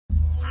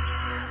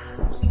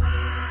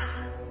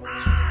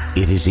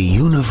It is a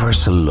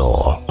universal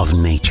law of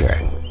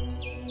nature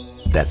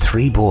that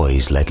 3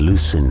 boys let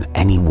loose in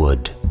any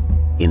wood,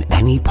 in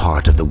any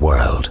part of the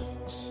world,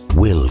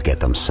 will get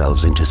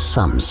themselves into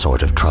some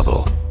sort of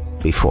trouble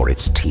before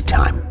it's tea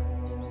time.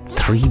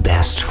 3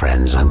 best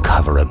friends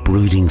uncover a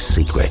brooding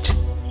secret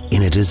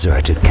in a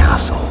deserted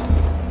castle,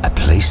 a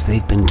place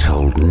they've been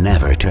told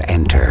never to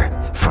enter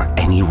for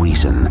any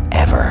reason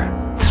ever.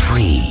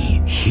 3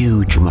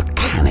 huge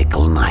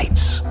mechanical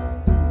knights.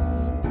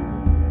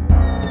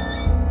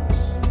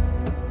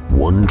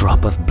 1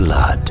 drop of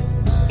blood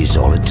is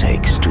all it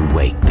takes to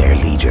wake their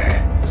leader,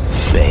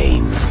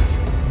 Bane.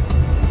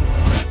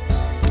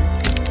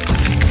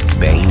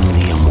 Bane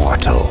the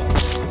Immortal.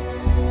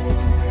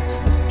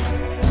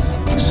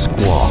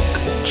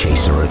 Squawk,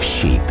 chaser of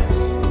sheep.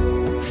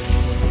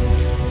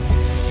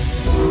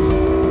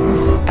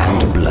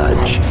 And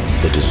Bludge,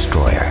 the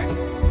Destroyer.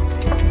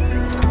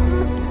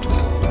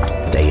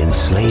 They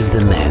enslave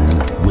the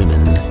men,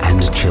 women,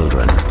 and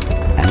children,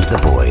 and the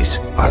boys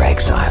are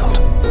exiled.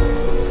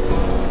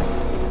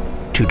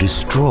 To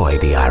destroy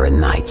the Iron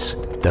Knights,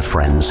 the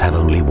friends have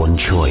only one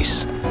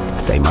choice.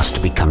 They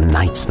must become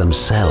knights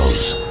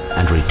themselves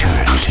and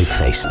return to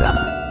face them.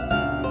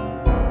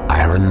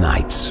 Iron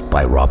Knights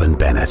by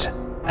Bennett.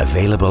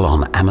 Available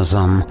on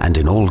Amazon and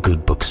in all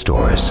good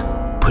bookstores.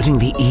 Putting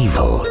the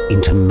evil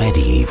into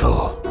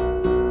medieval.